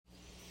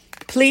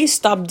please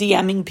stop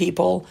DMing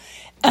people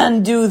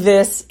and do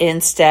this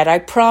instead. I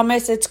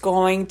promise it's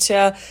going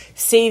to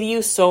save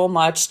you so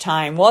much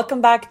time.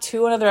 Welcome back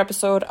to another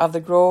episode of the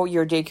Grow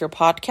Your Daycare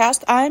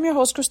podcast. I am your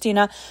host,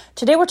 Christina.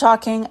 Today we're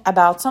talking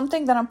about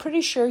something that I'm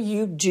pretty sure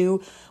you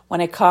do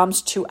when it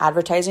comes to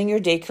advertising your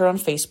daycare on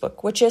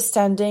Facebook, which is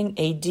sending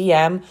a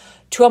DM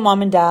to a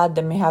mom and dad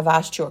that may have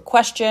asked you a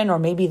question, or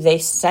maybe they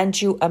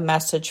sent you a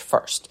message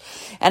first.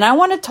 And I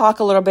want to talk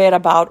a little bit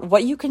about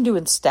what you can do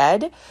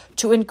instead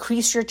to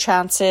increase your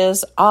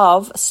chances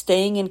of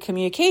staying in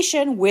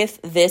communication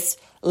with this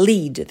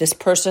lead, this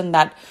person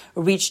that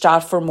reached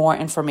out for more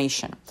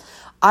information.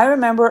 I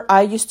remember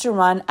I used to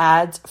run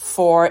ads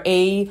for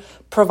a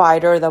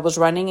provider that was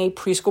running a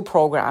preschool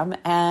program,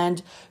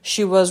 and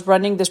she was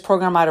running this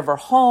program out of her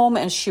home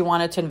and she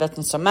wanted to invest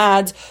in some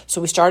ads. So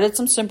we started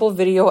some simple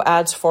video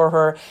ads for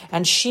her,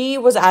 and she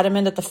was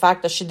adamant at the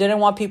fact that she didn't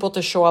want people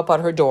to show up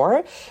at her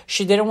door.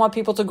 She didn't want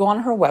people to go on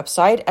her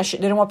website, and she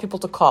didn't want people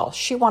to call.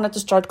 She wanted to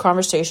start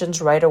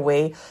conversations right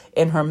away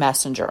in her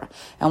messenger.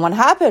 And what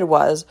happened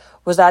was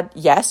that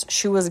yes,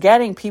 she was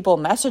getting people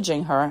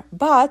messaging her,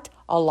 but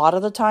a lot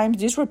of the times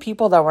these were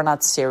people that were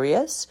not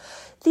serious.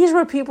 These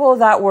were people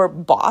that were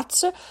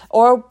bots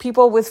or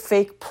people with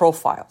fake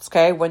profiles,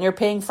 okay? When you're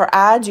paying for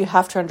ads, you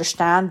have to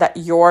understand that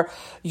your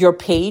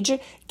page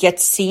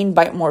gets seen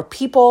by more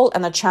people,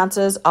 and the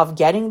chances of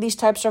getting these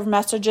types of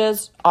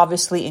messages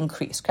obviously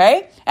increase,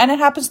 okay? And it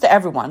happens to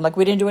everyone. Like,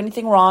 we didn't do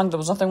anything wrong. There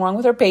was nothing wrong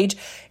with our page.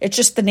 It's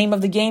just the name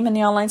of the game in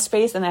the online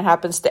space, and it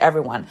happens to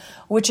everyone.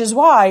 Which is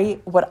why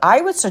what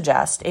I would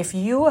suggest, if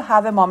you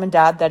have a mom and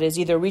dad that is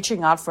either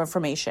reaching out for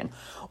information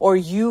or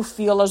you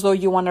feel as though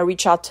you want to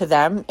reach out to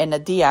them in a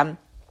DM,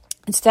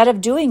 instead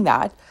of doing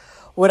that,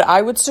 what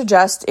I would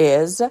suggest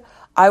is,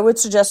 I would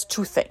suggest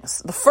two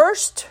things. The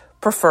first,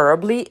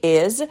 preferably,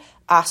 is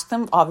ask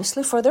them,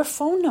 obviously, for their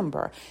phone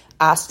number.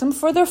 Ask them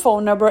for their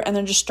phone number and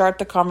then just start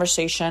the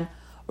conversation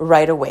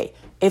right away.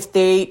 If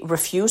they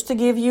refuse to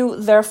give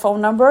you their phone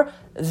number,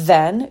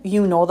 then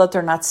you know that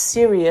they're not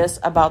serious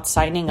about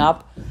signing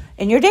up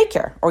in your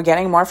daycare or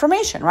getting more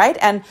information, right?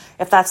 And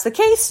if that's the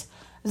case,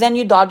 then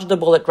you dodged the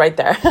bullet right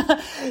there.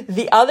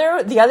 The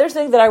other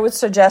thing that I would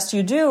suggest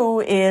you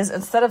do is,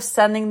 instead of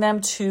sending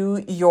them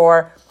to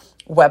your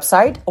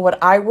website,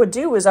 what I would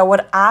do is I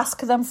would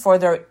ask them for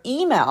their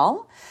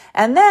email,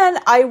 and then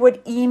I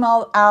would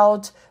email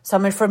out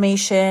some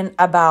information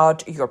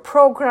about your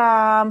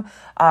program,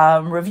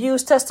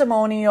 reviews,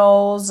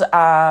 testimonials,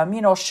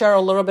 share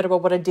a little bit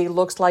about what a day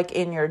looks like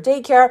in your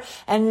daycare.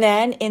 And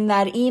then in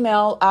that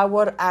email, I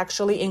would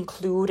actually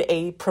include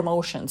a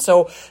promotion.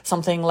 So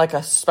something like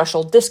a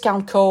special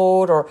discount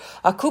code or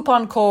a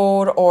coupon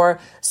code or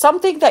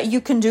something that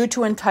you can do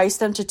to entice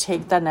them to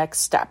take the next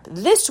step.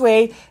 This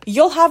way,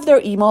 you'll have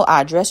their email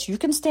address. You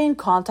can stay in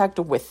contact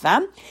with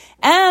them,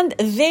 and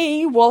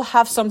they will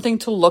have something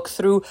to look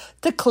through,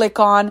 to click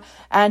on,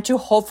 and to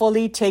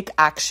hopefully take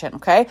action,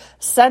 okay?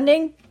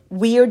 Sending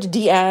weird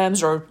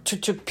DMs or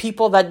to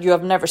people that you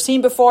have never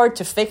seen before,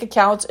 to fake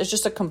accounts, is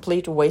just a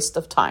complete waste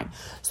of time.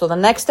 So the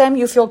next time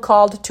you feel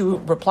called to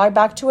reply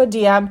back to a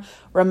DM,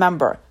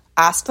 remember,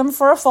 ask them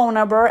for a phone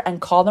number and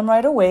call them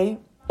right away,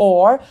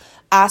 or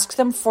ask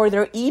them for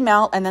their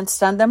email and then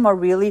send them a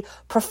really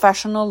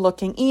professional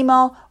looking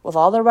email with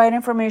all the right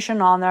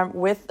information on there,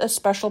 with a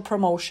special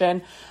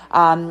promotion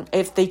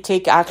if they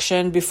take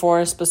action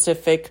before a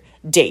specific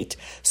date.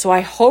 So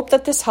I hope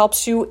that this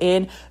helps you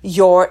in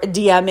your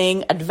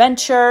DMing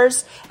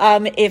adventures.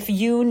 If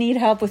you need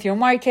help with your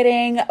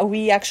marketing,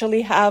 we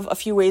actually have a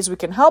few ways we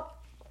can help.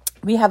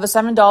 We have a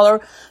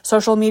 $7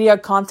 social media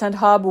content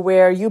hub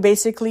where you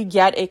basically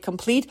get a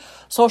complete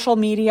social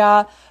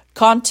media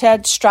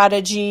content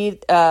strategy,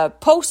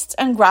 posts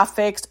and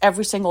graphics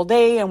every single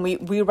day. And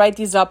we write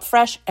these up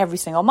fresh every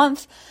single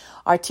month.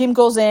 Our team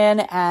goes in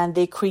and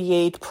they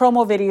create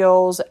promo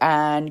videos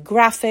and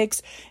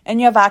graphics, and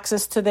you have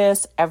access to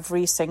this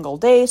every single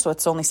day. So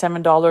it's only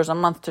 $7 a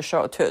month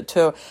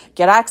to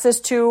get access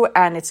to,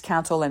 and it's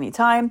cancel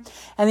anytime.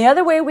 And the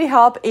other way we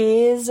help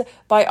is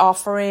by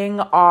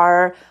offering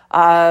our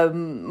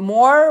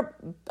more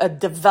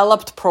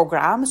developed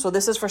program. So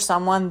this is for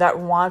someone that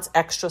wants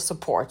extra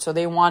support. So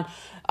they want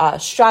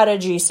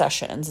strategy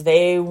sessions.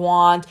 They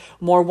want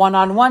more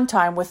one-on-one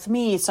time with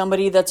me,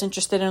 somebody that's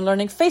interested in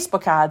learning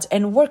Facebook ads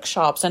and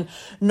workshops and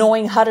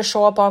knowing how to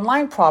show up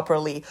online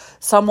properly.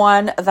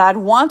 Someone that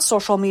wants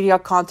social media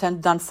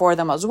content done for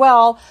them as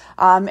well,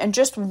 and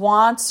just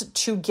wants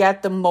to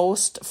get the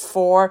most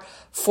for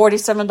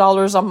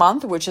 $47 a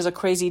month, which is a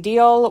crazy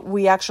deal.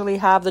 We actually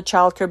have the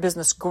Childcare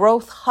Business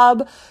Growth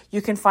Hub.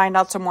 You can find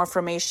out some more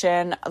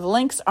information. The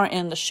links are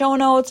in the show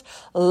notes.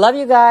 Love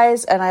you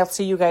guys, and I'll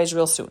see you guys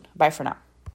real soon. Bye for now.